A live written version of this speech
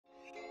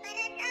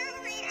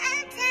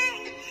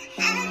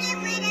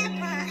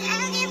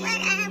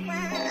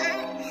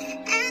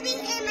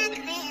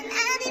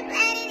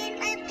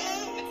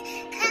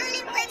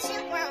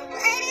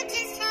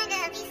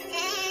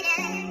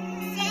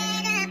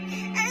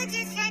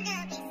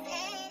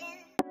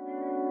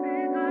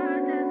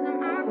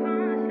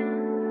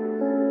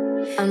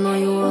I know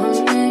you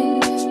want me.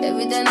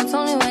 Every day not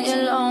only when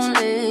you're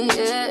lonely.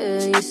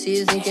 Yeah, you see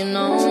you think you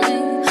know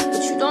me,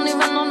 but you don't even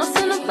know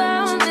nothing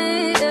about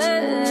me.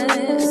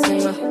 Yeah,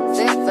 see my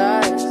thick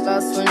thighs,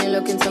 lost when you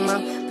look into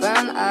my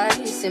brown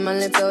eyes. See my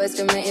lips always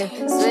can make you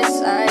switch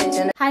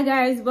sides. Hi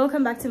guys,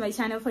 welcome back to my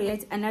channel for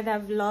yet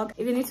another vlog.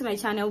 If you're new to my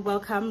channel,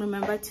 welcome.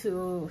 Remember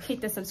to hit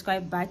the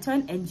subscribe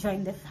button and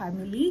join the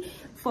family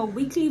for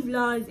weekly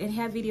vlogs and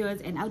hair videos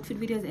and outfit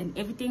videos and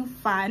everything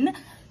fun.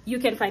 You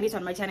can find it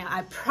on my channel,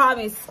 I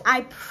promise.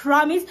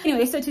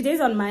 Anyway, so today's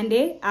on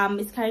Monday.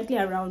 It's currently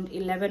around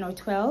 11 or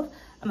 12.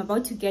 I'm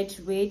about to get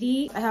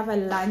ready. I have a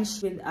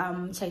lunch with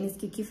Chinese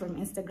Kiki from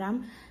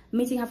Instagram,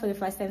 meeting her for the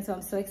first time, so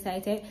I'm so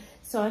excited.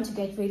 So I want to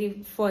get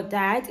ready for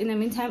that. In the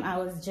meantime, I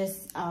was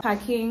just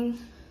packing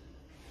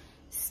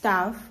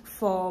stuff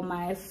for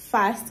my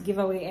first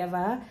giveaway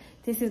ever.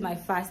 This is my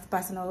first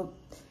personal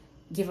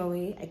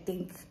giveaway I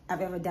think I've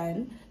ever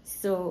done.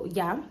 So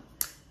yeah,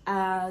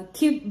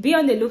 be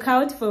on the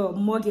lookout for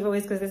more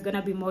giveaways, because there's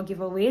gonna be more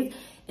giveaways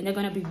and they're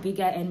gonna be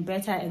bigger and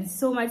better and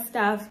so much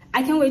stuff.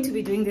 I can't wait to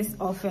be doing this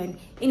often.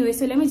 Anyway,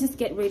 so let me just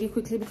get ready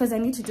quickly because I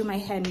need to do my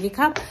hair and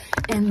makeup,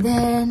 and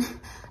then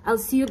I'll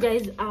see you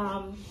guys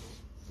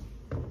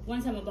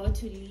once I'm about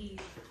to leave.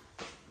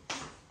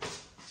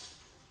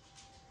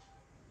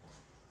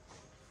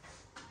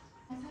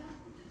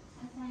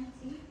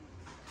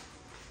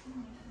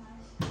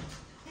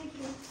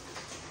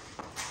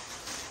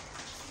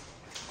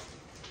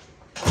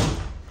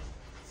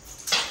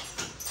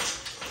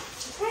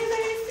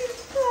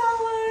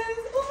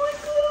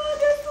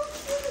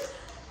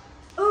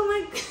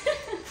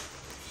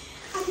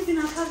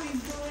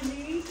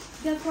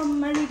 They're from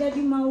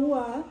Daddy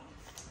Maua.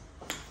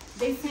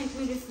 They sent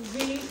me this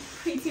really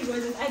pretty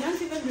roses. I don't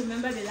even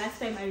remember the last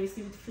time I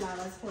received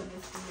flowers,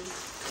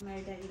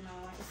 honestly. Daddy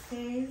Maua. It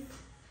says,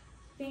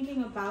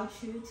 thinking about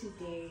you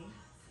today.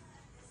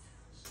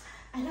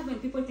 I love when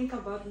people think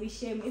about me,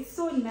 Shem. It's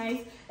so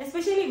nice,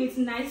 especially if it's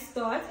nice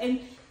thoughts, and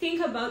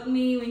think about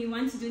me when you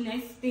want to do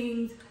nice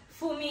things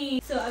for me.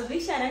 So a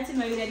big shout out to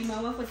Daddy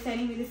Maua for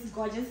sending me this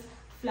gorgeous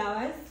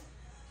flowers.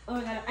 Oh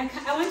my god,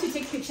 I want to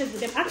take pictures with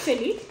them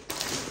actually.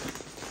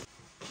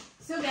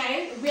 So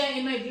guys, we are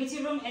in my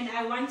beauty room and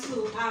I want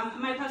to,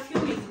 my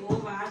perfume is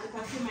over, the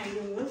perfume I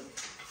use.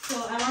 So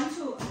I want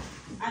to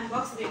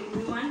unbox the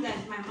new one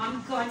that my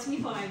mom got me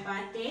for my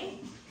birthday.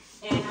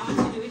 And I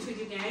want to do it with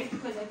you guys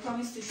because I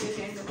promised to show you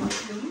guys the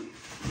perfume.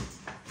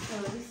 So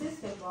this is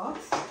the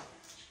box.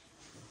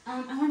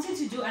 I wanted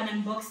to do an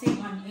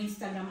unboxing on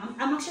Instagram.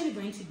 I'm actually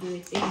going to do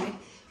it anyway.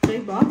 So the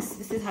box,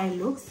 this is how it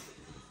looks.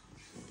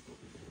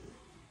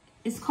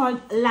 It's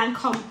called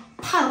Lancome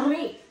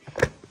Paris.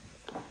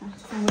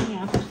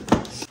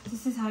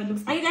 This is how it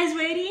looks. Are you guys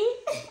ready?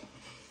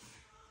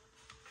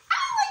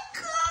 Oh my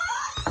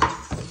god!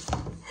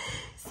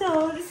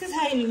 So this is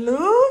how it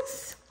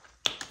looks.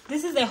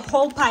 This is the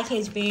whole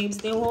package, babes.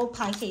 The whole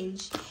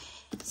package.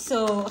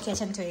 So okay,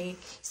 Chantoy.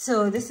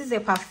 So this is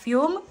the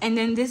perfume, and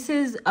then this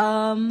is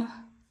bro,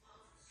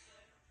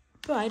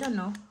 I don't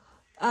know.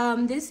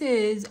 This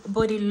is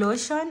body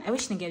lotion. I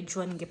wish nige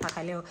jua nige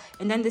pakaleo.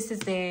 And then this is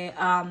the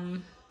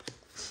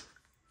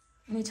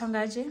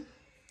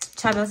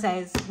travel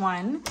size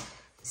one.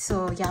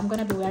 So yeah, I'm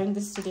gonna be wearing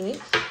this today.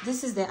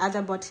 This is the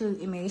other bottle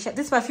image.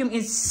 This perfume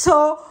is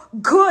so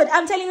good.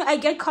 I'm telling you, I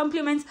get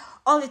compliments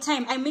all the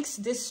time. I mix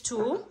this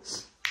too.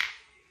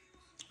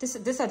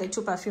 These are the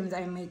two perfumes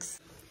I mix.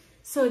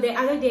 So the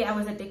other day I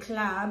was at the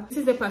club. This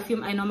is the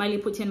perfume I normally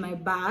put in my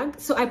bag.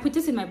 So I put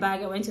this in my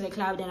bag. I went to the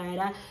club.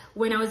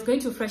 When I was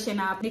going to freshen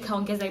up,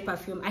 nikaongeza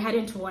perfume. I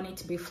hadn't worn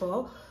it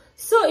before.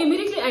 So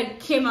immediately I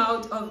came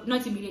out of,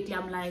 not immediately,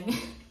 I'm lying.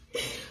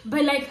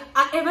 But like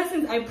ever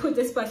since I put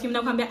this perfume,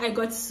 now I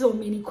got so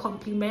many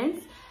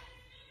compliments.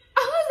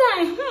 I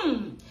was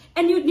like,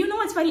 And you know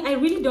what's funny? I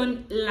really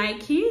don't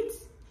like it.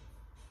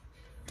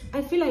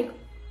 I feel like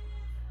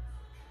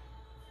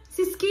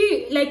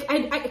Siski, like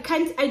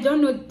I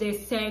don't know the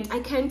scent.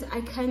 I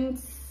can't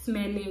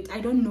smell it.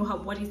 I don't know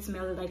what it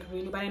smells like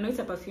really, but I know it's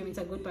a perfume. It's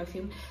a good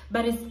perfume,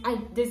 but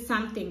there's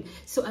something.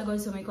 So I got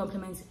so many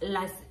compliments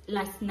last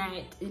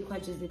night.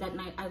 That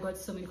night I got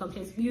so many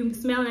compliments. You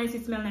smell nice.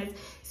 You smell nice.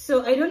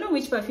 So I don't know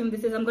which perfume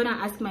this is. I'm gonna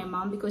ask my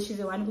mom because she's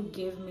the one who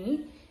gave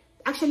me.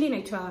 Actually,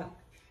 Nitra.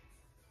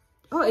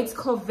 Oh, it's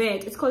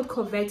Corvette. It's called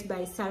Corvette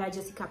by Sarah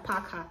Jessica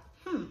Parker.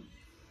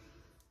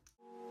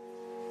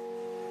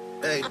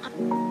 Hey,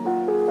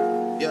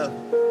 yeah.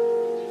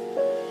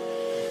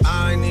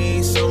 I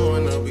need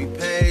someone to be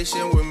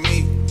patient with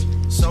me,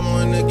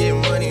 someone to get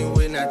money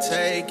when I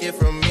take it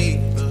from me.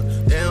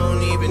 They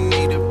don't even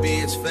need to be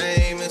as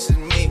famous as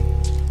me.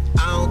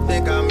 I don't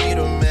think I meet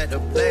them at the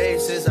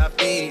places I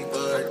be,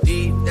 but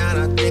deep down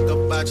I think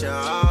about you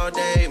all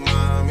day,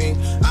 mommy.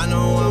 I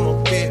know I'm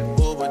a pit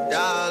bull, but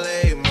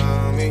darling,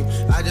 mommy,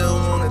 I just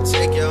wanna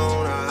take you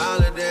on a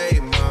holiday,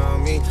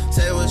 mommy.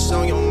 Say what's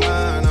on your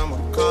mind, I'ma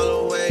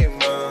call away.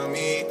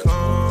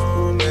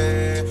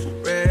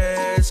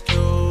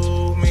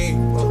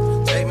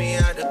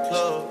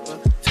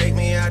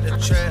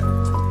 Trap,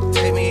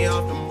 take me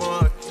off the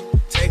mark,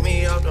 take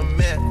me off the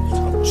map.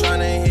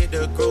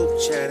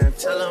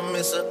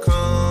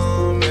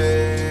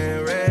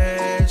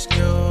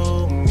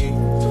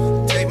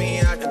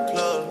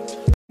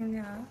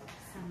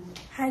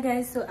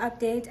 guys, so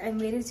update, I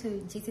made it to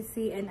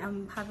GTC and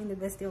I'm having the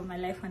best day of my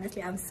life.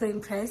 Honestly, I'm so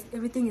impressed.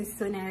 Everything is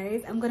so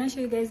nice. I'm gonna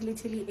show you guys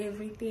literally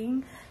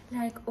everything.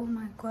 Like, oh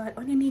my god,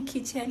 on any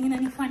kitchen in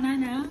any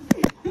banana.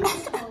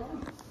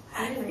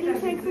 It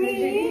looks like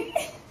me.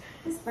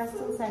 These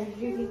pastels are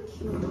really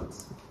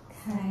cute.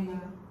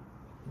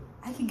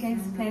 I think guys,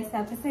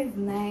 pasta is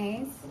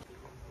nice.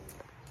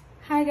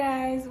 Hi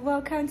guys,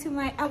 welcome to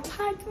my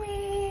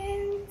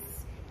apartment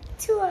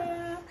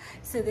tour.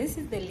 So this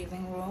is the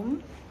living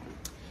room.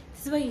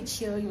 This is where you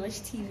chill, you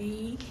watch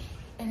TV,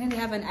 and then they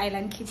have an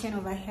island kitchen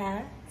over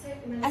here.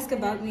 Ask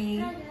about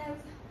me.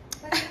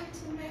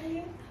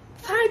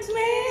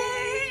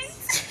 Apartment.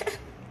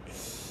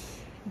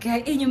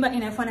 Guys,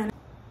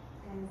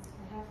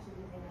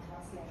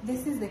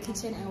 this is the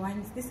kitchen I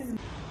want. This is.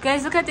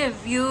 Guys, look at the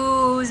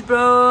views,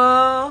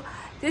 bro.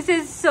 This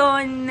is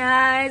so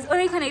nice.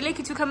 Ora kana ile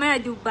kitu kama ya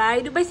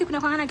Dubai. Dubai si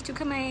kuna kwanga kitu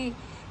kama hii.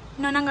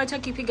 Naonanga watu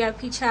wakipiga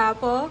picha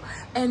hapo.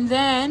 And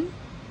then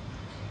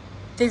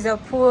there's a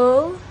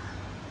pool.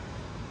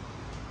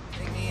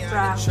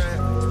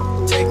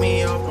 Take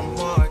me off the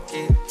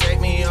market,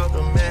 take me off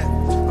the map.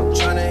 I'm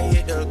trying to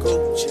hit the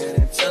group chat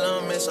and tell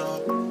them it's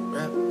all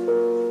rap.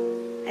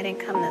 I didn't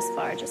come this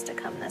far just to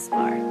come this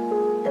far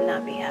and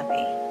not be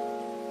happy.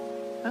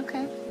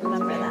 Okay,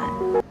 remember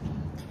that.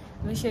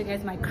 Let me show you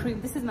guys my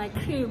crib. This is my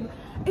crib.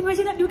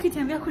 Imagine that you can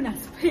kuna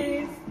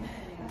space.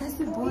 That's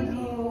the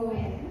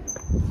boardroom.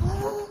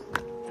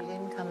 You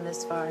didn't come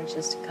this far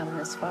just to come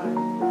this far.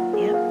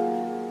 Yep.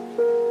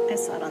 I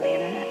saw it on the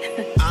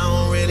internet. I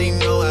don't really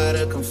know how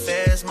to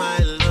confess my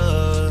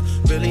love.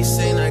 Really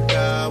seem like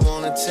I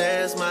wanna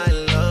test my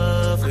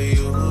love for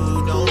you.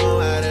 Don't know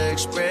how to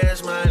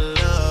express my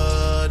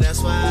love.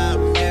 That's why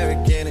I'm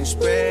American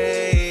Express.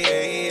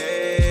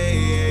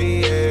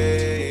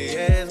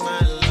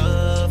 My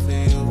love for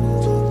you.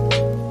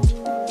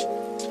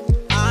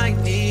 I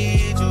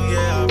need you,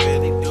 yeah, I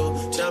really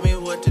do. Tell me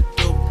what to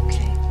do.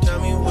 Okay. Tell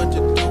me what to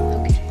do.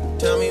 Okay.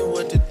 Tell me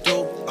what to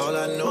do. All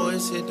I know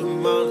is hit the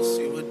mall and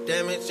see what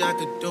damage I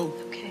could do.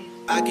 Okay.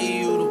 I give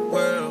you the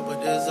world,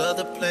 but there's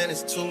other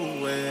planets too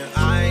where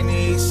I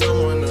need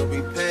someone to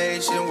be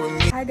patient with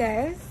me. Hi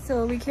guys,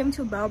 so we came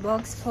to Bao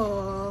Box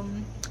for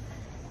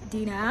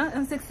dinner.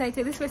 I'm so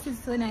excited. This place is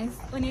so nice.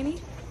 Oneni?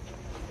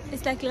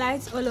 It's like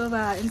lights all over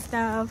and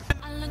stuff.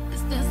 I look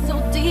so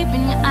deep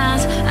in your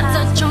eyes. I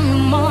touch on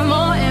you more and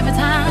more every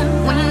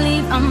time. When you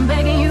leave, I'm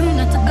begging you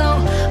not to go.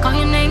 Call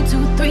your name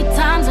 2-3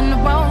 times in a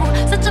row.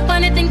 Such a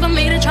funny thing for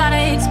me to try to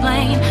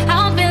explain.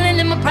 How I'm feeling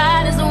and my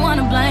pride is the one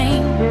to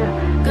blame.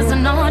 Cause I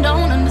know I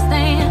don't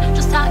understand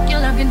just how your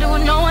love can do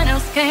what no one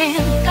else can.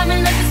 Got me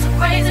looking so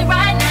crazy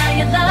right now.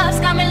 Your love's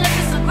got me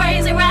looking so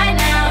crazy right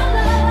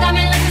now. Got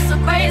me looking so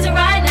crazy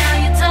right now.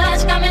 Your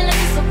touch got me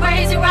looking so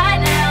crazy right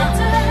now.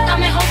 Got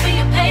me hoping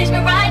you page me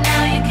right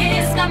now. Your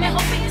kiss got me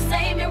hoping you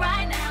save me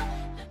right now.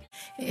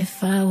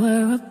 If I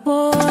were a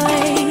boy,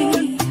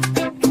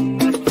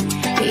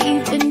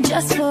 even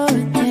just for a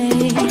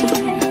day,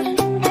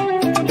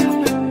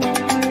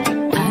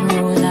 I'd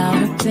roll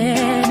out of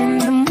bed in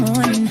the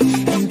morning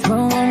and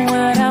throw on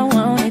what I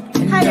wanted to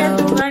know. Hi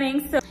guys, good morning.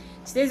 So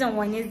today's on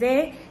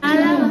Wednesday.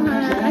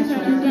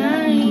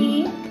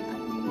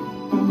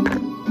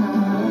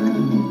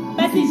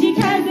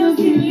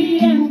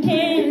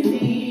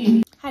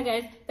 Hi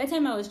guys, that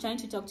time I was trying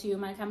to talk to you,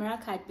 my camera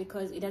cut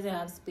because it doesn't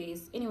have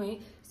space.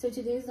 Anyway, so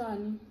today's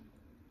on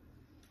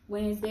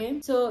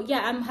Wednesday. So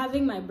yeah, I'm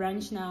having my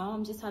brunch now.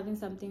 I'm just having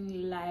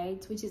something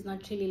light, which is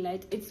not really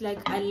light. It's like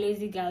a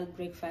lazy girl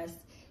breakfast.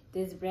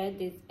 There's bread,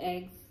 there's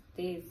eggs,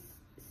 there's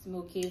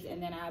smokies,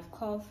 and then I have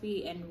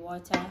coffee and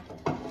water.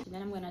 And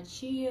then I'm gonna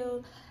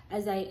chill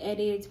as I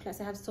edit. Plus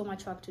I have so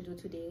much work to do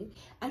today.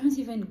 I don't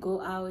even go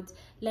out.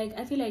 Like,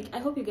 I feel like, I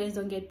hope you guys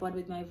don't get bored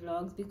with my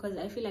vlogs because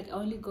I feel like I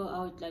only go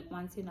out like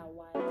once in a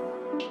while.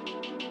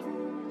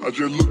 I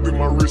just looked at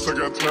my wrist, I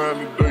got time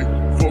today.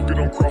 Fuck it,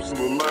 I'm crossing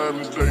the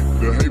line today.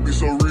 The hate be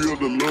so real,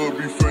 the love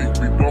be fake.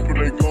 Be bumping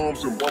their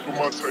gums and bumping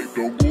my tape.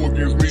 Don't go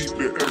against me,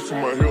 they ask for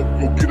my help.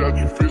 Go get out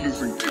your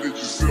feelings and get it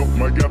yourself.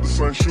 Might got the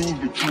same shoes,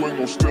 but you ain't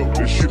gon' step.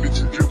 That shit that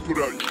you just put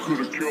out, you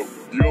could've kept.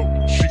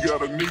 Yup, she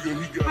got a nigga,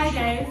 he got. Hi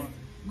guys,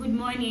 good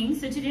morning.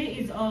 So today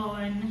is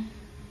on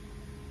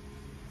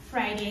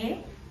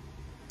Friday.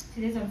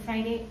 Today's on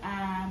Friday.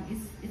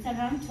 It's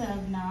around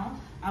 12 now.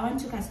 I want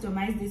to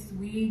customize this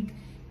wig,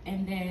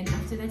 and then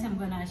after that I'm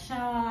gonna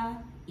shower,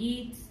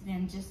 eat,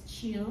 then just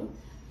chill.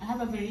 I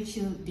have a very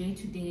chill day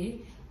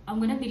today. I'm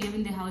gonna be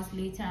leaving the house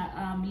later.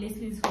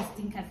 Leslie is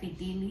hosting Cafe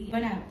Daily.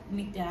 I'm gonna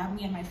meet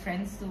me and my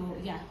friends. So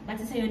yeah, but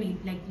I say only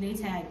like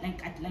later,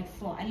 like at like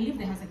 4. I leave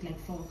the house at like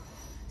 4.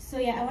 So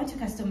yeah, I want to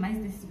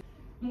customize this.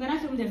 I'm gonna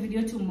film the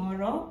video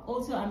tomorrow.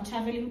 Also, I'm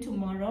traveling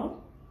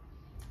tomorrow.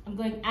 I'm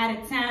going out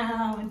of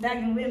town,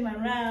 talking with my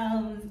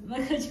rounds. My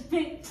country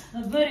pick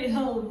a booty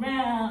hole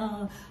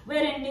round.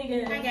 Where that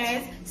nigga? Hi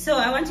guys. So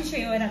I want to show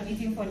you what I'm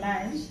eating for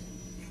lunch.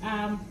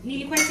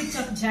 Nilikuwa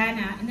TikTok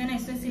jana, and then I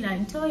saw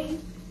Silantoi.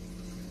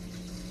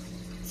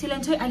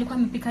 Silantoi alikuwa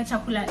amepika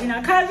chakula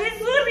inakaa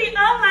vizuri.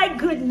 Oh my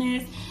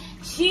goodness.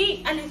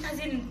 She, and as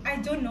in, I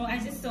don't know, I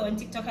just saw on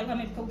TikTok, I'll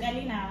comment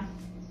ugali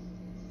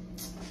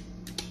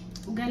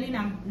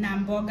na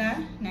mboga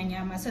na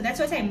nyama. So that's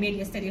what I made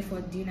yesterday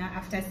for dinner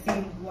after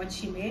seeing what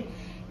she made.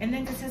 And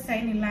then this is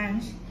any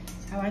lunch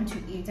I want to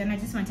eat, and I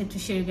just wanted to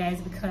show you guys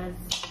because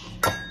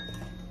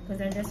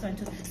I just want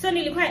to. So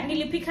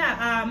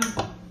nilipika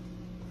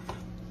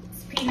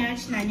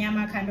spinach na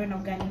nyama kando na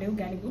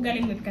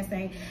ugali nimepika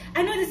sai.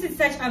 I know this is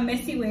such a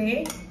messy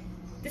way.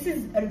 This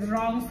is a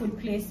wrong food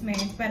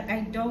placement, but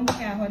I don't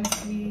care,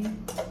 honestly.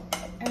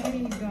 I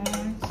really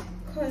don't,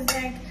 cause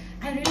like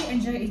I really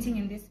enjoy eating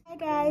in this. Hi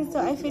guys, so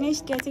I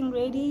finished getting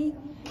ready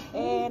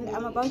and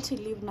I'm about to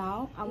leave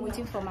now. I'm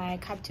waiting for my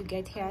cab to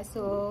get here.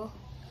 So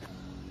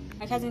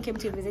my cousin came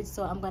to visit,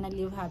 so I'm gonna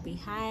leave her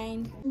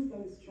behind.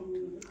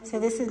 So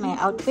this is my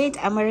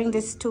outfit. I'm wearing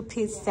this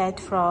two-piece set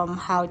from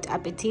Haute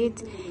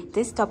Appetit.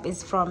 This top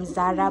is from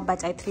Zara,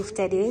 but I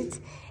thrifted it.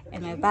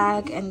 And my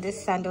bag, and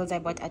these sandals I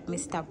bought at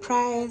Mr.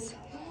 Price.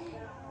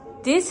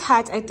 This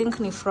hat I think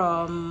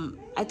from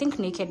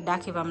Naked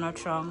Dark, if I'm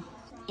not wrong.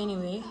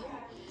 Anyway,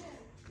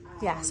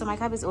 yeah, so my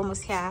cab is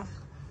almost here.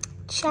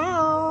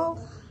 Ciao.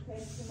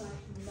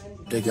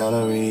 The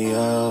gallery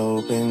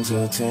open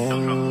till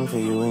 10 for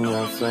you and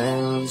your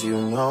friends. You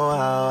know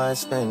how I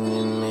spend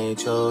in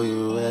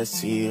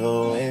HOUSTON.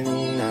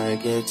 I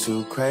get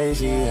too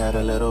crazy, had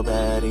a little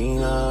bad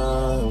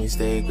enough. We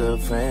stay good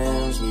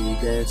friends, we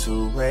get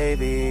too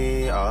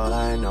wavy. All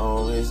I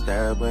know is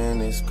that when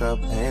this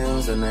cup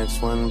ends, the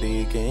next one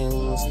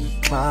begins.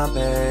 My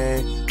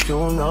babe,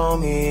 you know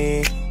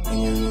me,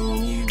 and you knew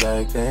me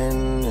back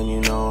then, and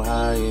you know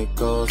how it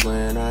goes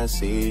when I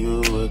see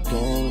you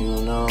again.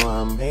 You know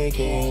I'm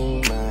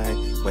making my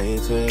way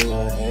to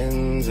your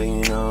hands,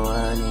 and you know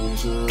I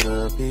need you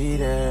to be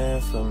there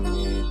for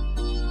me.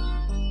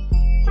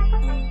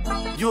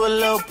 You a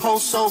little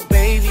post-so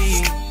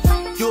baby,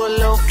 you a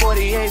little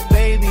 48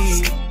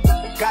 baby.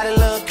 Got a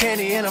little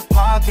candy in her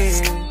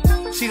pocket,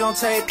 she gon'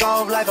 take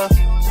off like a.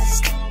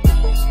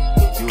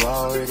 You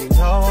already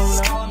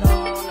know.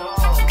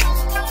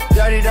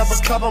 Dirtied up a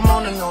cup, I'm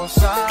on the north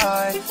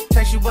side.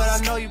 Text you, but I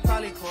know you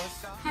probably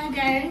close. Hi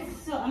guys,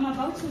 so I'm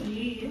about to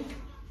leave.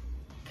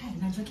 Hi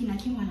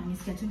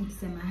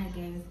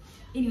guys.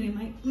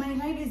 Anyway, my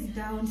ride is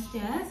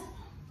downstairs.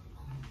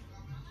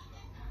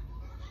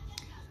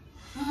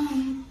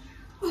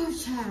 Oh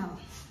child.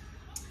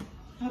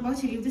 I'm about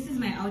to leave. This is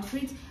my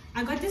outfit.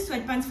 I got this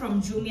sweatpants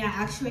from Jumia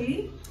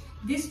actually.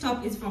 This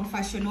top is from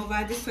Fashion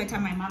Nova. This sweater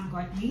my mom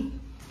got me.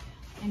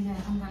 And then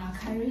I'm gonna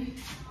carry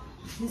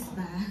this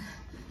bag.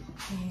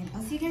 And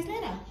I'll see you guys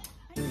later.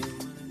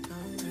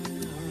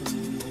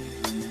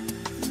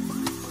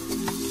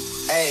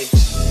 Hey.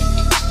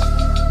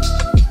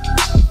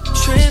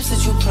 Trips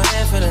that you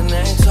plan for the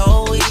next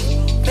whole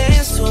week.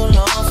 Bands too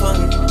long for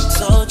me.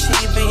 So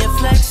cheap and your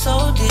flex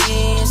so D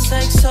and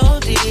sex so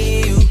D.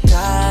 You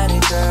got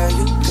it, girl,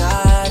 you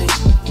got it.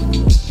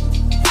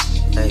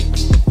 Hey.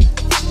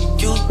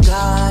 You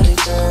got it,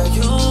 girl,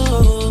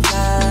 you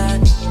got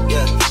it.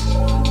 Yeah.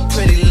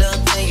 Pretty little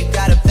thing, you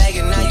got a bag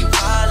and now you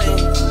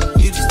ballin'.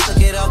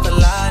 Off the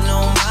line, no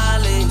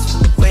mileage.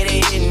 Way they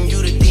hitting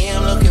you, the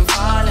DM looking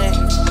violent.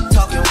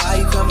 Talking while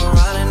you come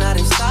around and now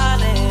they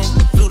silent.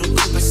 Flew the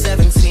Cooper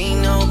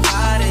 17, no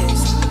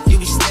bodies. You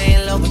be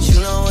staying low, but you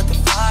know what the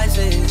price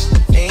is.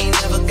 They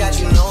ain't never got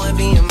you knowing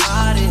being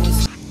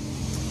modest.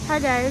 Hi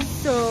guys,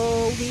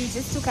 so we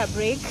just took a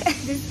break.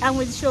 I'm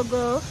with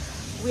Shogo.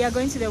 We are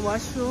going to the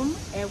washroom.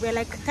 We're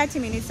like 30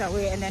 minutes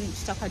away, and then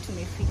Chitaka to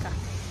Mefika.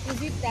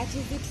 Is it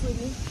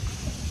really?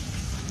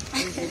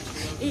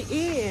 It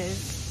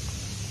is.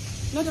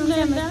 Not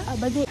tunaenda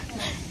abade.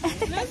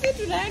 Nasi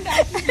tunaenda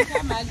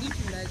kama hadi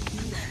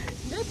tunajua.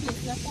 Ndio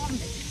place ya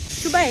pombe.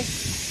 Tubai.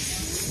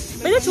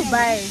 Bado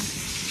tubai.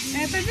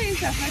 Pesa hii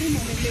safari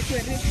mbele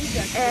kwenda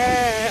kuja.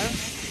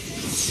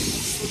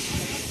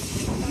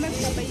 Kama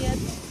tutabaya.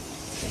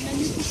 Na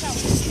nini sawa?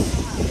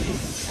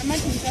 Ama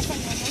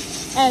tunafanya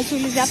nini?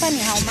 Tuliza hapa ni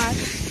how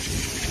much?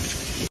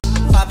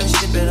 Poppin'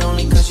 shit but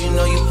only cause you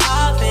know you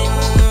poppin',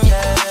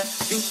 yeah.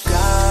 You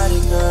got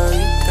it, girl,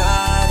 you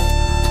got it.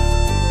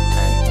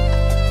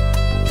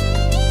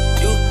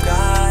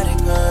 Got it,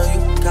 girl, you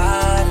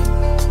got it.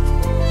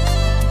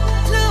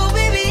 Little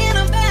baby in a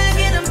bag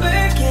and a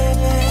Birkin.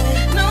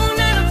 No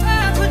 9 to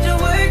 5, put your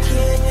work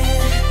in.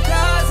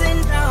 Cars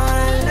and dawn,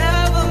 I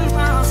love them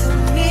all. To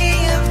me,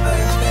 you're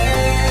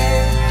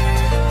perfect.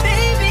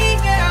 Baby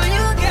girl,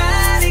 you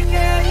got it,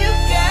 girl, you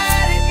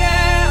got it,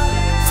 girl.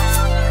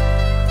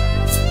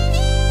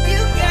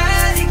 You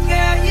got it,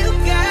 girl, you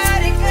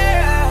got it,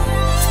 girl.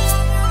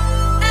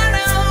 I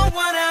don't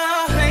wanna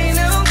play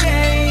no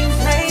games,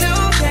 play no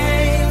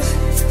games.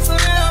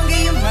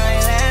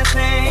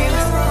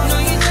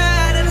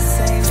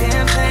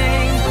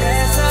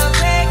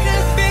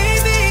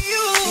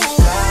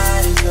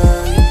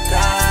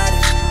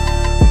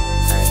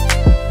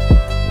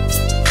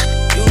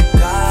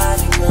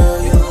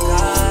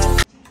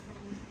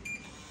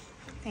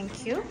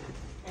 Thank you.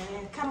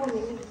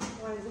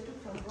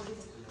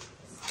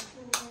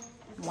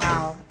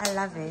 Wow, I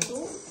love it.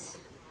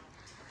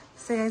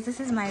 So guys, this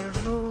is my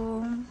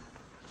room.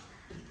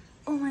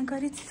 Oh my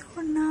god, it's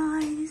so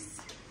nice.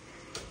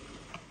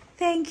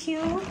 Thank you.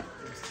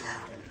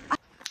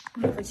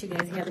 I'm gonna put you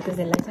guys here because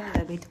the lighting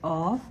is a bit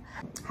off.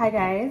 Hi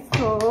guys,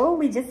 so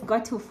we just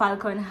got to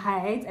Falcon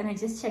Heights and I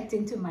just checked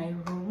into my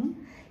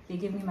room. They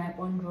gave me my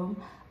own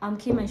room.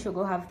 Kim and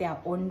Shogo have their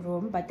own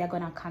room, but they're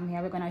gonna come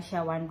here. We're gonna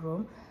share one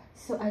room.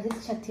 So I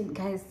just checked in,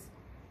 guys.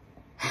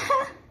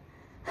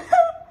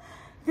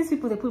 These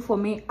people, they put for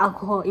me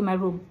alcohol in my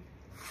room.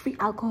 Free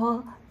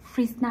alcohol,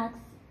 free snacks.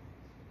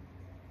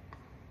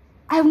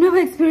 I've never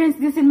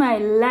experienced this in my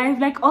life.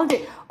 Like all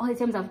the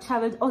times I've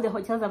traveled, all the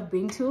hotels I've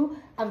been to,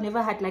 I've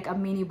never had like a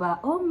mini bar.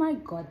 Oh my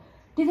god.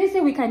 Did they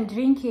say we can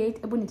drink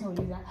it? But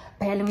yeah,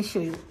 let me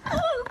show you.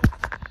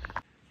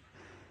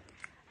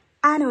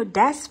 I know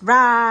that's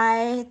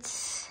right.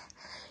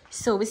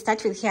 So we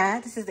start with here.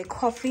 This is the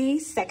coffee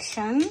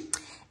section,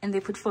 and they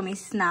put for me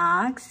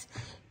snacks,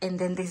 and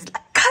then there's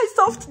like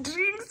soft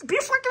drinks. Be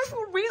fucking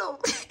for real.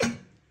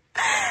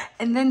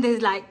 And then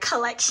there's like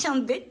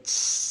collection,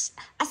 bitch.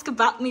 Ask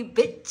about me,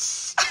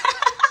 bitch.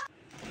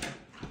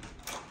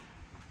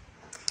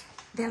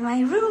 They're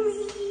my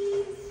roomies.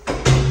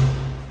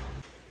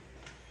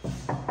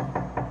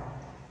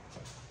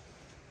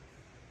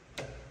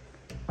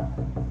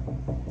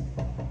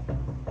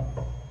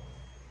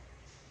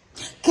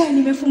 Girl,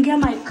 nimefungia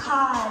my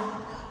card.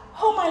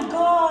 Oh my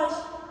gosh.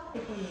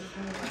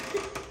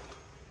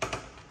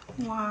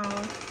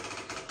 Wow.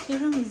 Your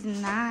room is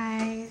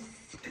nice.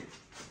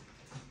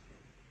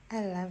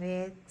 I love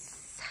it.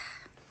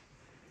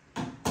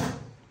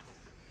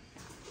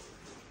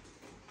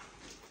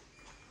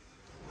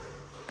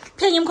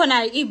 Penye mko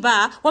na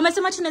iba,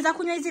 wamesema tunaweza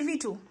kunywa hizi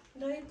vitu.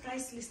 Ndio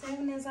price list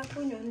yangu naweza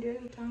kunywa ndio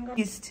utanga.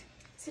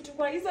 Si tu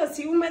kwa hizo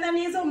si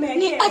umedhani hizo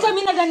umeelewa. Hata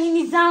mimi nadhani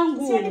ni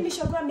zangu. Si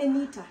nimeshakuwa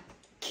amenita.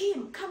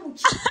 Kim, kama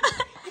uchi.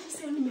 Hadi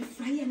sasa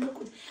nimefurahia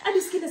nako.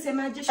 Hadi sikia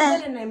nasema je, shule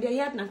ananiambia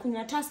yeye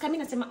tunakunywa taska. Mimi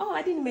nasema oh,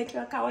 hadi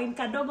nimekiwa kawain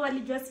kadogo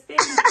alijua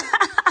sipendi.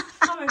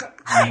 Oh my god.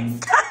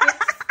 Stop it.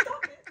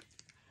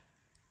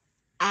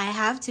 I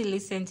have to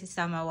listen to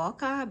Summer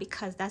Walker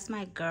because that's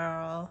my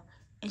girl,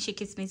 and she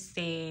keeps me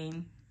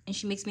sane, and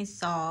she makes me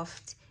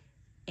soft,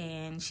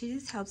 and she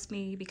just helps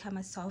me become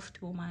a soft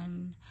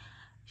woman.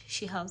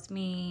 She helps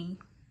me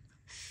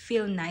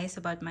feel nice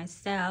about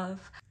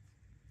myself.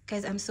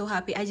 Guys, I'm so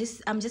happy.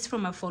 I'm just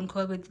from a phone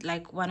call with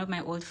like one of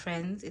my old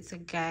friends. It's a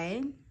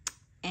guy,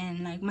 and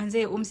like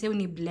manze umse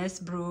uni bless,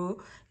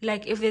 bro.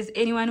 Like if there's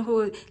anyone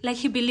who like,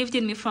 he believed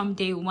in me from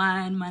day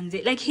one,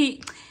 manze. Like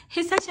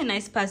he's such a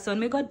nice person.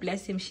 May God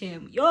bless him.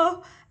 Shame.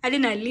 Yo,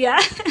 Adinalia.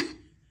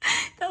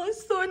 That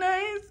was so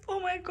nice. Oh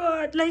my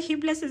god. Like he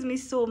blesses me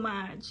so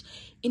much.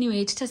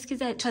 Anyway,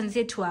 tutasikiza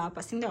tuanzie tu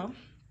hapa, si ndio?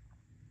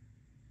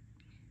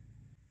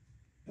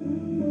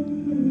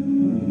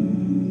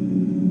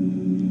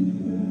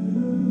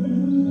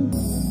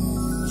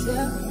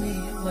 Tell me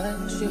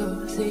what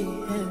you see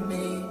in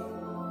me.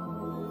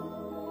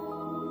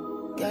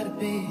 Gotta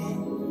be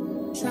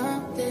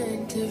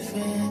something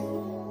different.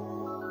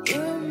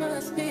 You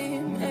must be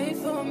made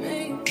for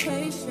me.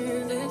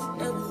 Patience is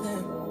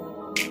nothing.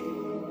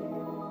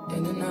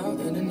 In and out,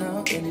 in and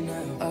out, in and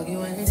out.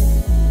 Arguing,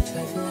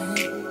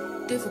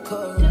 trifling,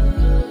 difficult.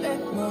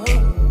 Let more.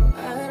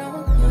 I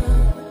don't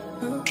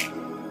know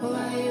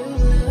why you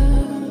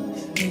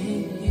love me.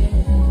 Yeah.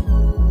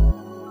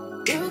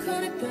 You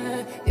got it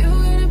bad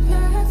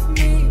for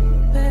me,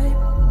 babe.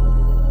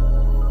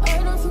 I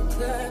don't feel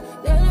glad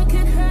that I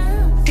can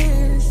have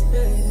this,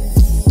 babe.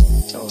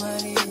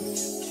 Nobody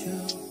else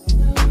true.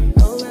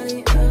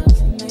 Nobody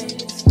else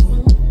makes me.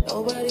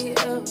 Nobody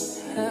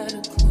else had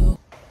a clue.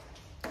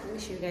 Let me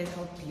show you guys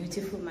how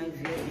beautiful my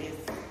view is.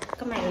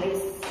 Look at my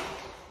lace.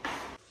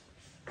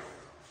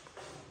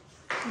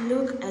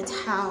 Look at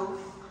how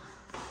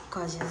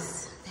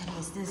gorgeous that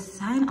is. The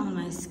sun on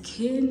my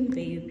skin,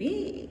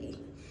 baby.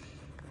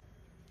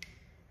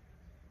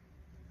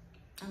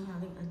 I'm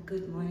having a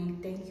good morning.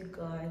 Thank you,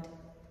 God.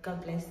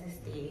 God bless this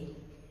day.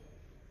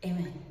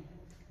 Amen.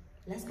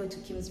 Let's go to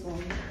Kim's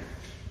room.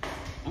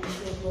 And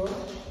she'll go.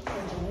 I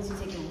need to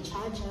take my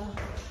charger.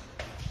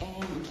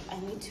 And I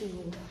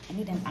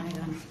need an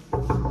iron.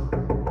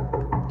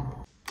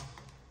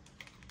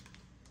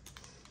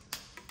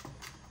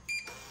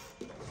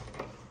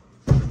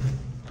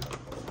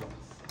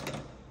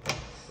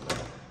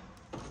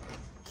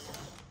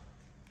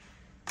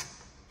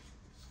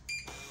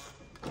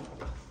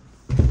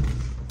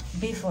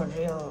 Be for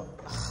real.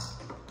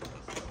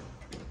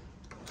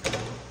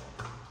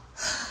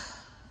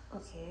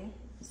 Okay.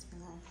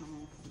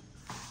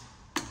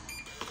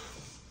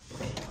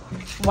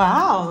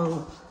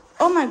 Wow.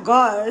 Oh my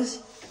gosh.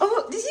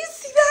 Oh, did you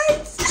see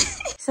that?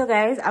 So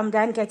guys, I'm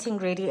done getting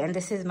ready and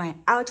this is my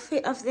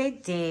outfit of the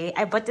day.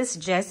 I bought this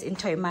dress in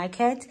Toy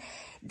Market.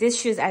 These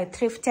shoes I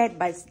thrifted,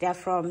 but they're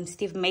from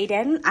Steve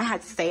Madden. I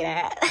had to say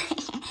that.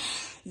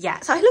 Yeah,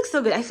 so I look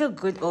so good. I feel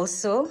good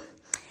also.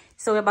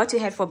 So we're about to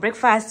head for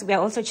breakfast. We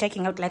are also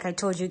checking out, like I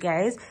told you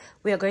guys.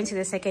 We are going to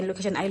the second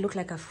location. I look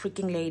like a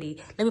freaking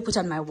lady. Let me put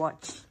on my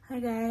watch. Hi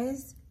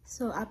guys.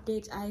 So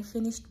update, I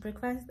finished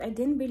breakfast. I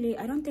don't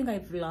think I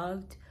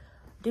vlogged.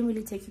 Didn't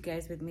really take you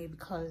guys with me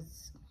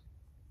because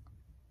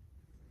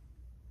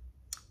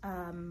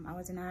I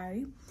was in a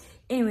hurry.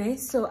 Anyway,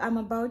 so I'm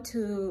about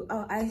to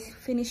I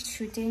finished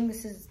shooting.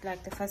 This is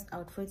like the first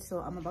outfit, so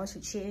I'm about to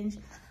change.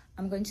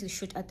 I'm going to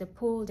shoot at the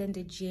pool, then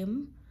the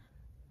gym.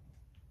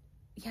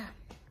 Yeah,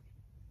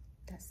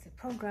 that's the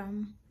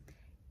program.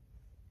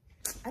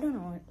 I don't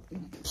know.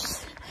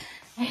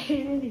 I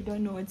really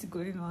don't know what's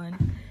going on.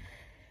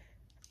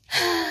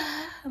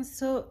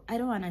 I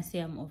don't want to say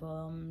I'm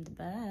overwhelmed,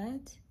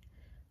 but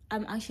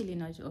I'm actually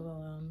not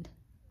overwhelmed.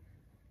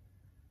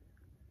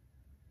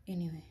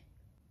 Anyway,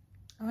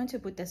 I want to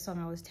put the song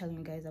I was telling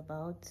you guys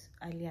about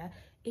earlier.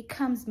 It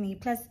calms me,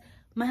 plus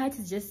my heart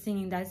is just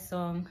singing that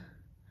song.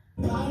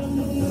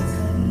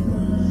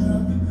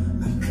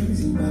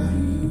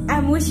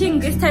 I'm wishing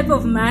this type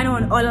of man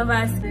on all of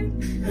us.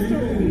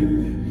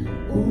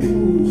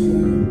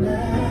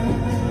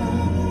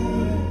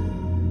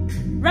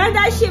 Run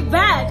that shit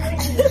back.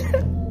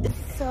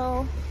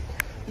 So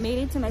made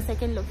it to my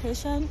second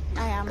location.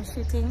 I am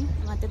shooting.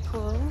 I'm at the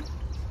pool.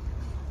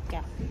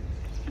 Yeah,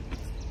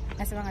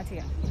 that's what I'm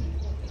here.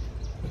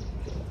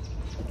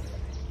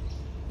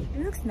 It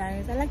looks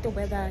nice. I like the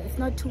weather. It's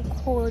not too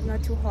cold,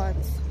 not too hot.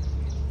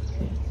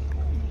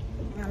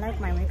 I like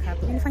my makeup.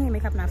 I'm find your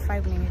makeup now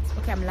 5 minutes.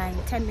 Okay, I'm lying.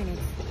 10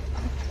 minutes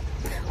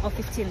or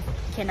 15.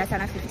 Okay, that's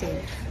another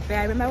 15. But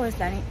I remember I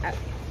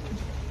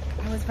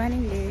was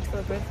running late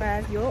for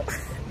breakfast. Yo.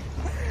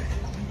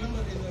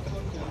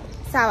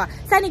 Sawa.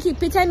 Saniki,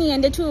 pita ni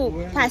ende tu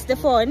pass the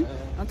phone.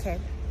 Okay.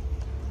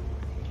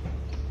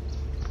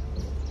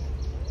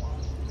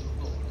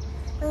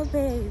 Oh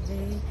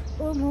baby,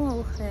 oh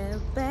mujer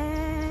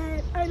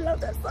bad. I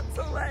love that song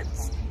so much.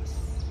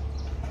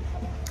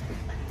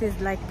 There's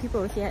like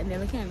people here and they're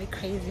looking at me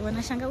crazy.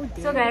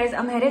 So guys,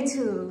 I'm headed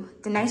to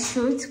the night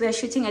shoot. We're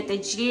shooting at the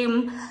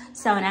gym,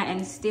 sauna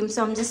and steam.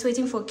 So I'm just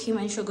waiting for Kim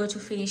and Sugar to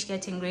finish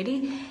getting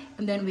ready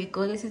and then we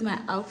go. This is my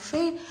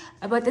outfit.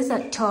 I bought this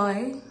at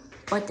Toy,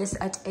 bought this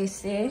at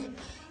SA.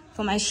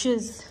 For my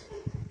shoes,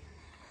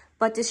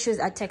 bought these shoes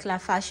at Tekla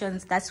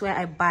Fashions. That's where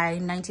I buy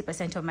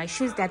 90% of my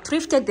shoes. They're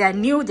thrifted, they're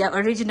new, they're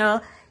original.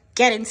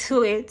 Get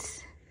into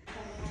it.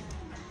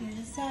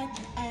 You're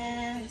such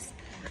ass.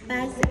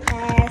 Pass the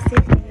ass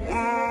if you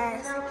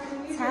ask.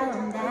 Tell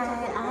them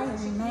that I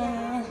am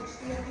mad.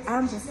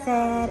 I'm just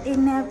sad it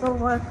never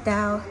worked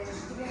out.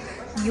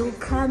 You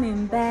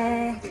coming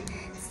back.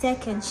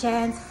 Second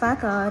chance,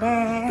 fuck all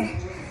that.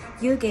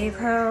 You gave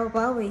her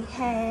what we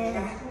had.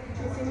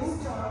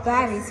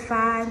 That is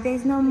fine,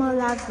 there's no more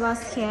love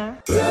lost here.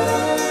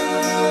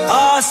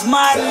 All's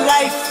my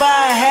life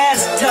I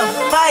has to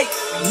fight,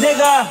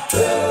 nigga.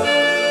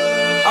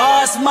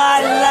 All's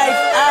my life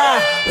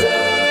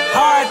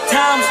hard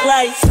times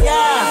like,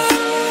 yeah.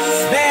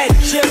 Bad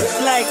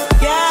trips like,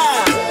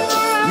 yeah.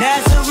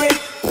 Nazareth,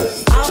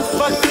 I'm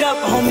fucked up,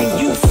 homie,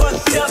 you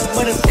fucked up.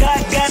 But if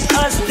God got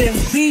us, then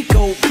we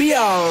gon' be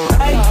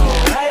alright.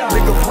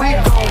 Nigga, we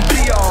gon'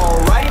 be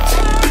alright.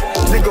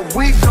 Nigga,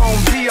 we gon'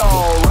 be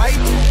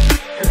alright.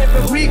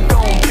 We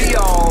gon' be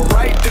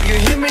alright. Do you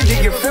hear me? Do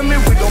you feel me?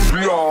 We gon'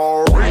 be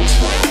alright.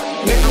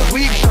 Nigga,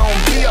 we gon'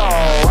 be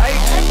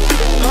alright.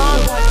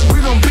 We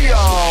gon' be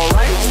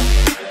alright.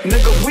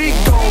 Nigga, we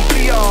gon'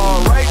 be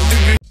alright. Do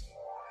you?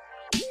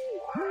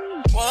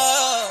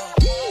 Whoa.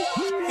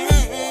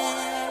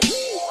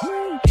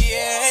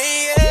 Yeah.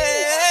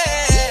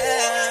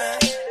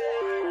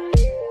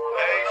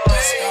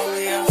 Let's go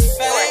real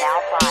fast.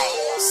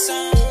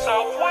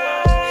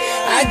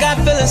 I got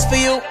feelings for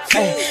you.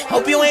 Ay.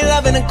 Hope you ain't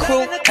loving the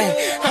crew.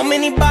 Ay. How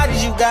many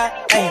bodies you got?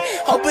 Ay.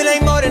 Hope it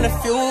ain't more than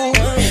a few.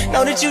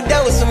 Know that you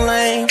dealt with some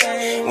lame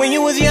when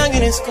you was young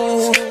and in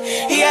school.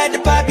 He had to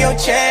pop your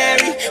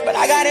cherry, but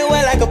I got it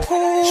wet like a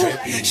pool.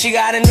 She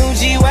got a new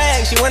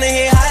G-Wag, she wanna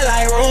hit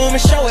highlight room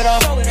and show it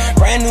off.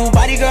 Brand new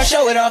body, girl,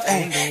 show it off.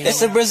 Ay.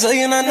 This a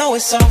Brazilian, I know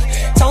it's soft.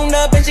 Toned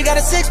up and she got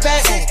a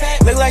six-pack.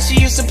 Look like she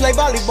used to play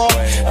volleyball.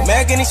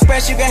 American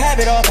Express, you can have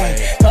it all.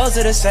 Close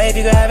to the safe,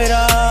 you can have it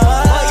all.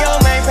 What your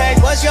main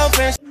page, what's your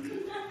friend?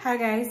 Hi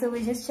guys, so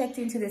we just checked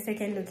into the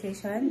second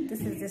location.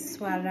 This is the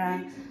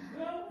Swara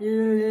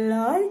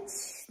Lodge,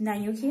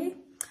 Nanyuki.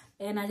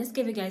 And I just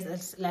gave you guys a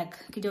like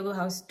kidogo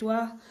house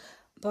tour.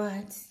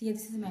 But yeah,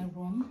 this is my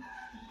room.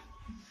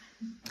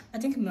 I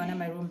think I'm in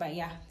my room, but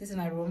yeah, this is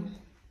my room.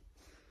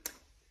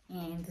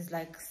 And there's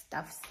like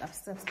stuff.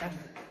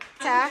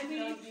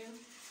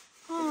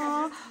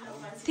 Oh,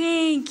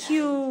 thank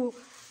you.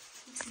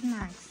 It's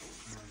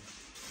nice.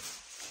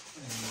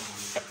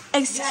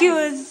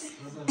 Excuse.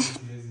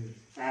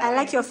 I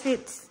like your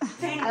fit.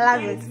 I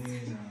love it.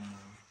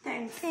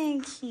 Thanks.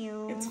 Thank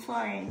you. It's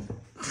fine.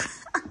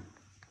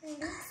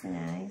 It's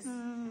nice.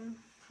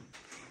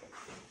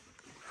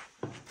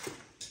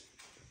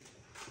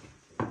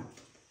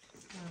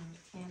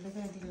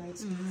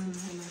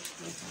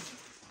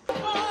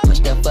 Push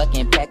the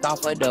fucking pack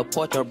off of the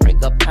porch or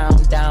break a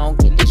pound down.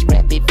 Get the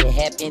scrap if it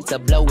happen to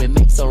blow, it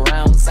makes a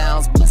round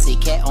sounds. Pussy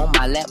cat on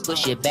my lap,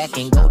 push it back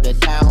and go to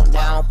town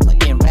down.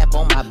 Fucking rap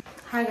on my.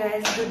 Hi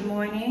guys, good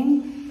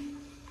morning.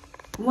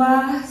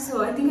 Wow,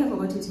 so I think I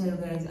forgot to tell you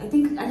guys. I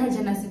think I had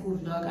a sick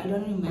vlog. I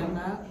don't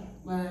remember,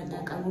 but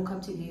like I woke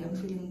up today. I'm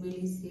feeling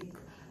really sick.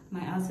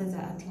 My ulcers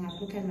are acting up.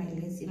 Look at my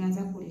legs.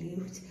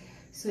 Lift.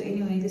 So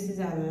anyway, this is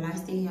our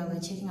last day here. We're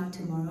checking out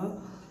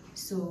tomorrow.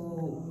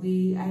 So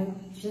I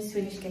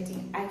finished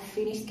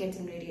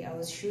getting ready. I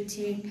was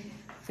shooting,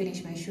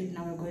 finished my shoot.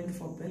 Now we're going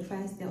for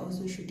breakfast. We're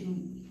also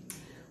shooting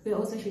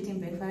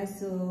breakfast.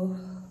 So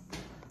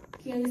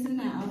yeah, this is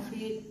my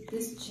outfit.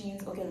 This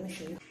jeans, okay, let me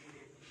show you.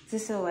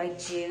 These are white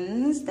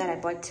jeans that I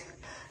bought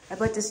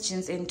these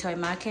jeans in Toy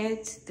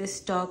Market. This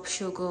top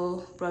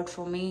Sugar brought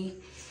for me.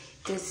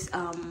 This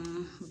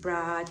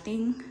bra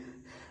thing,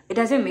 it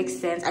doesn't make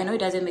sense. I know it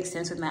doesn't make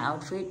sense with my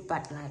outfit,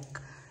 but like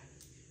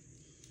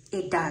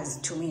it does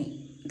to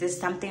me. There's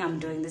something I'm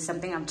doing, there's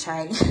something I'm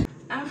trying.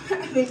 I'm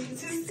happy to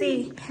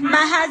see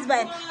my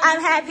husband. I'm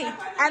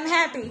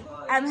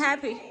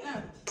happy.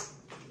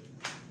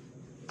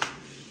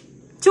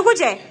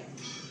 Chukuje.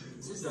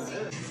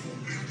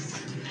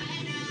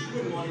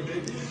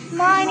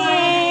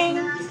 Morning.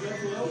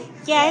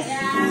 Yes.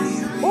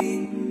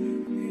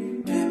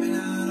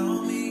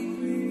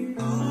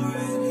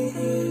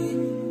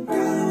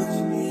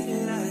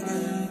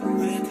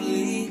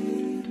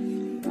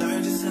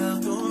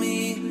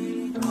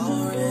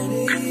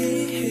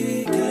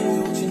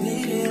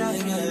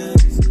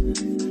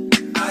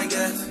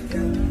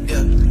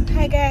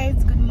 Hi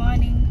guys, good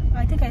morning.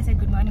 I think I said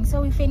good morning.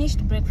 So we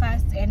finished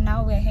breakfast and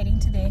now we're heading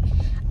to the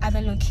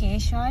other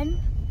location.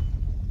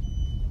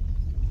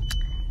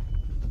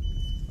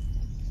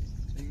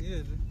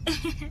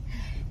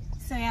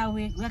 So yeah,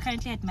 we're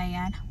currently at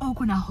Mayan. Oh,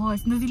 kuna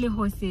horse, no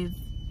horses.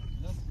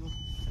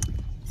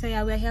 So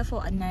yeah, we're here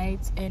for a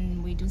night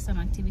and we do some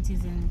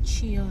activities and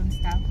chill and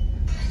stuff.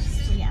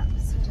 So yeah,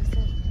 so just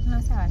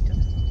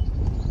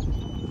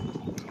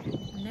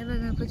I'm never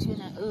gonna put you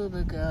in an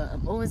Uber, girl.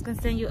 I'm always gonna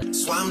send you.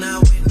 So I'm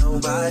not with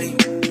nobody,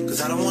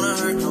 cause I don't wanna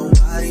hurt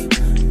nobody.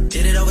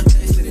 Did it over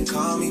text, didn't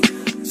call me.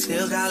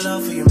 Still got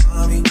love for your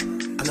mommy.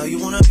 I know you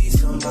wanna be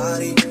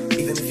somebody,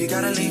 even if you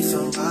gotta leave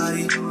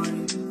somebody.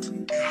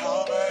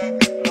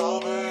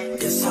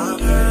 Yes, I'm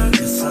hurt,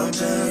 yes, I'm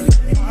hurt.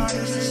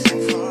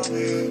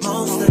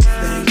 Most of the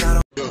things I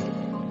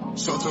don't.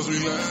 Sometimes we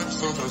laugh,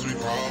 sometimes we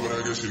cry, but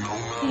I guess you know now.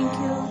 Thank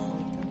you.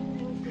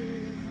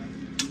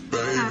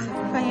 Baby,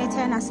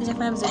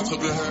 I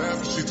took a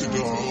half, she took the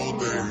whole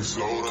thing.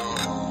 Slow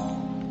down,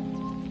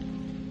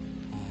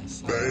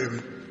 baby.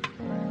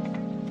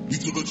 You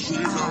took a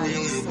trip, now we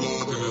on your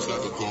blood, and it's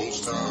like a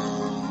ghost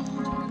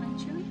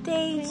town.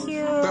 Thank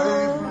you.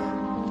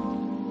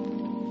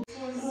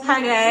 Hi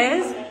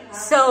guys.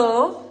 So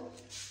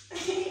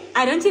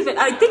I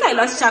think I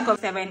lost track of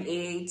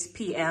 7-8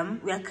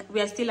 p.m.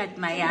 We are still at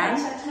Mayan.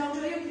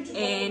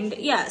 And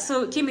yeah,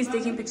 so Kim is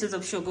taking pictures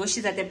of Shogo.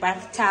 She's at the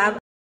bathtub.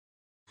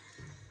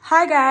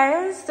 Hi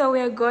guys, so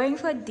we're going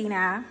for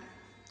dinner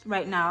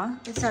right now.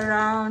 It's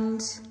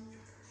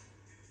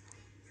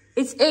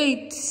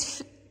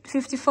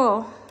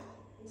 8:54.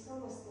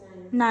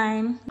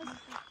 9.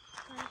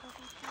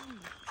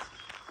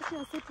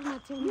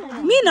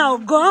 Mina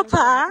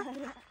ogopa.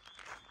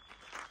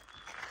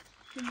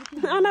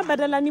 Ana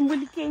badala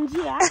nimulike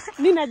njia,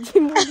 mimi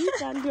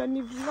najimulika ndio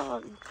ni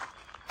vlog.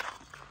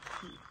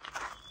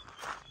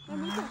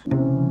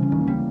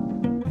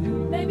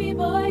 Baby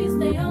boy, you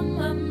stay on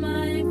my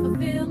mind,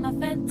 fulfill my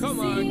fantasy. Come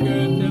on,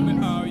 girl, tell me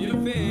how you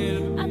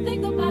feel. I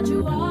think about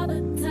you all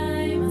the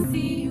time. I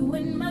see you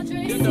in my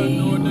dreams. You don't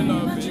know the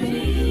love is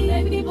real.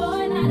 Baby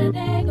boy, not a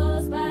day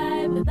goes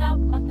by without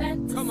my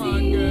fantasy. Come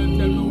on, girl,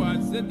 tell me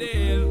what's the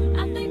deal.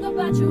 I think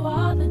about you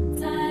all the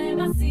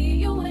time. I see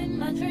you in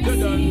my dreams. You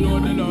don't know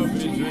the love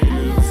is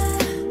real.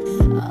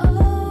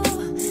 Oh,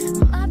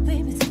 my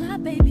baby's my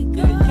baby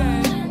girl.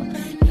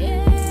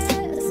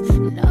 Yes,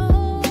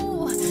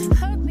 no,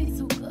 hurt me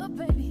so good,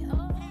 baby.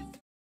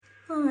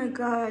 Oh my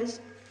gosh.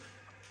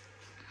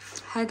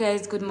 Hi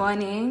guys, good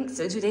morning.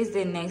 So today's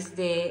the next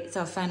day. It's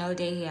our final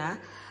day here.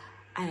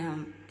 I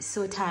am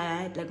so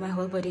tired. Like my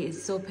whole body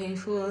is so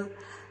painful.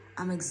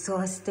 I'm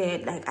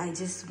exhausted. Like I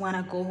just want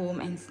to go home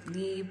and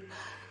sleep.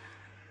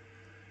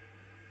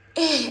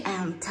 I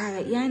am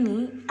tired.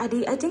 Yani, I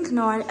think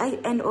no.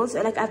 And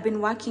also like I've been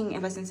working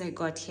ever since I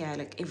got here,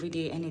 like every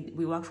day, and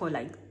we work for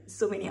like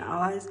so many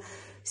hours.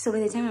 So by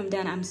the time I'm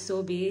done, I'm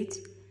so beat.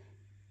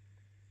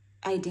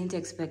 I didn't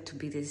expect to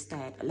be this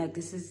tired. Like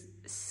this is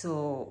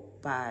so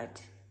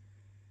bad.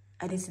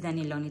 I didn't see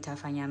Danny Lonita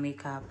Fanya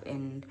makeup,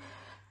 and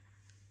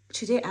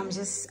today I'm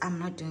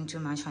not doing too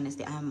much,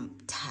 honestly. I'm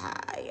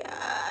tired.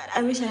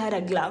 I wish I had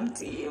a glam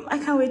team. I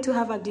can't wait to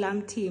have a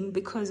glam team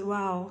because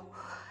wow.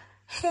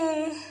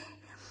 Hey.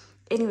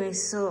 Anyway,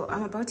 so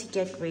I'm about to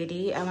get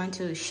ready. I want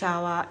to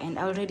shower and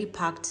I already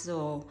packed,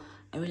 so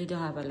I really don't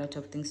have a lot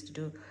of things to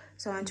do.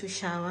 So I want to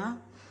shower.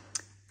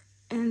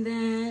 And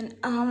then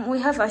we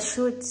have a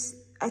shoot.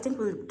 I think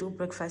we'll do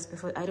breakfast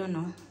before, I don't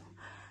know.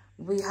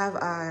 We have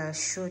a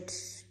shoot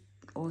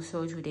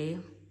also today,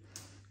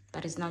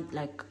 but it's not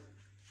like,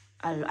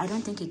 I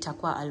don't think it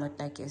took a lot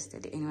like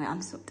yesterday. Anyway,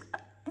 I'm so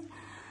tired.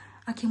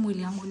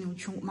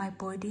 My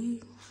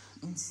body,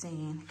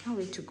 insane. Can't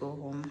wait to go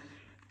home.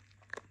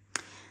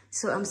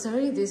 So I'm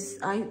sorry this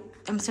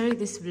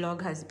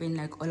vlog has been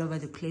like all over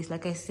the place.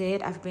 Like I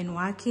said, I've been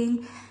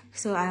working,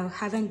 so I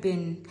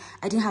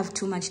didn't have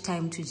too much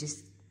time to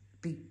just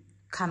be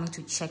coming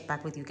to check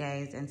back with you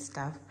guys and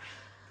stuff.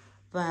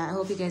 But I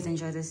hope you guys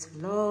enjoy this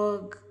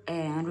vlog,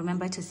 and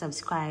remember to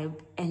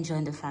subscribe and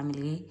join the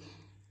family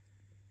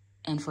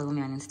and follow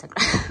me on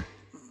Instagram.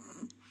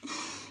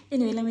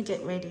 Anyway, let me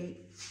get ready.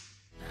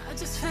 I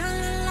just fell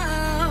in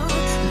love.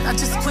 I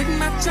just quit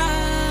my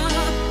job.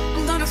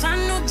 I'm gonna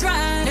find no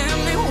drive.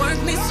 Damn, they work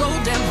me so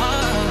damn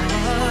hard.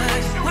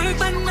 Work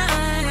by 9,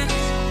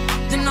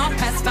 then I'll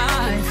past 5.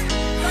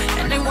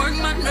 And they work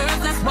my nerves,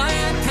 that's why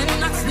I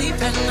cannot sleep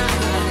at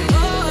night.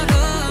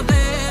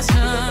 Motivation.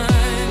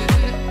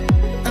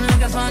 I'm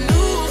looking for a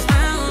new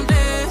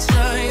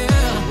foundation,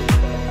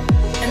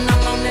 yeah. And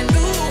I'm on that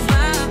new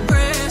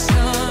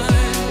vibration.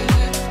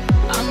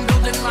 I'm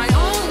building my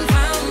own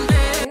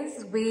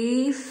foundation.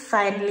 We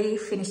finally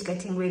finished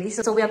getting ready,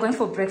 so we are going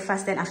for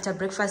breakfast. Then after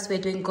breakfast we're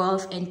doing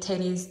golf and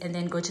tennis, and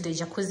then go to the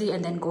jacuzzi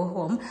and then go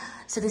home.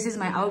 So this is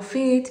my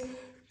outfit.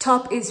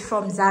 Top is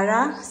from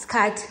Zara,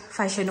 skirt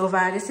Fashion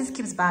Nova. This is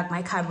Kim's bag,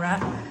 my camera.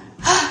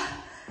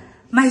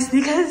 My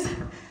sneakers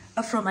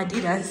are from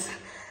Adidas,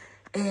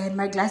 and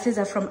my glasses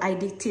are from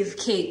Addictive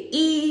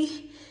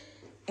KE.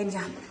 And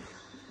yeah,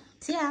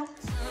 see ya.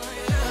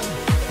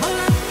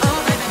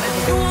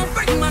 You won't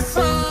break my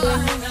soul.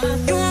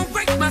 You won't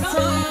break my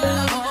soul.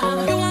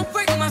 You won't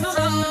break my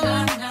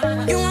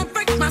soul. You won't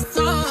break my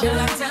soul.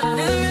 I tell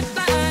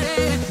everybody,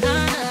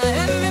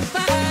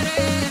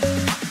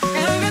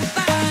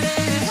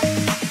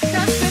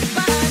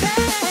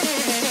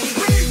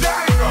 Release the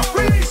anger,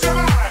 release your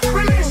mind,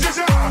 release the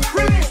job,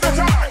 release the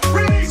time,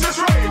 release the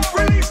strain,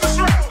 release the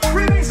stress,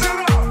 release the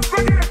love,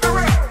 forget the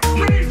rest.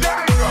 Release the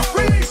anger,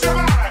 release your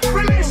mind,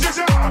 release your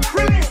job,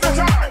 release the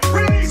time,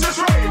 release the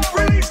strain,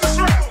 release the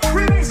stress,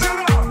 release the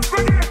love,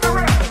 forget the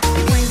rest.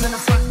 Queens in the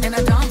front and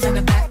the doms in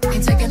the back.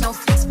 Ain't taking no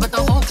flicks, but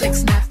the whole click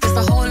snap. There's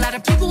a whole lot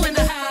of people in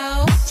the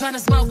house trying to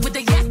smoke with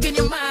the yak in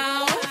your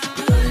mouth.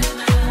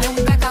 Then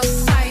we back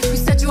outside. We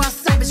said you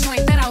outside, but you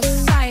ain't that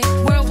outside.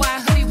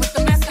 Worldwide hoodie with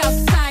the mask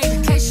outside,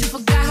 in case you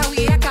forgot how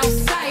we act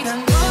outside.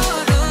 And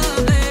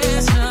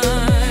motivation.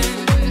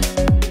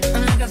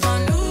 I'm looking for a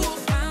new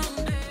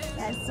foundation.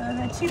 Yeah, so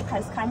the trip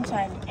has come to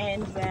an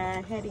end.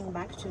 We're heading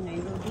back to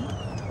Nairobi.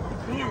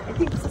 Yeah, I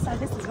think this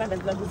is where the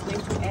vlog is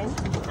going to end.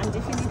 I'm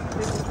definitely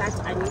going to start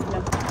a new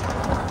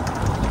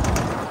vlog.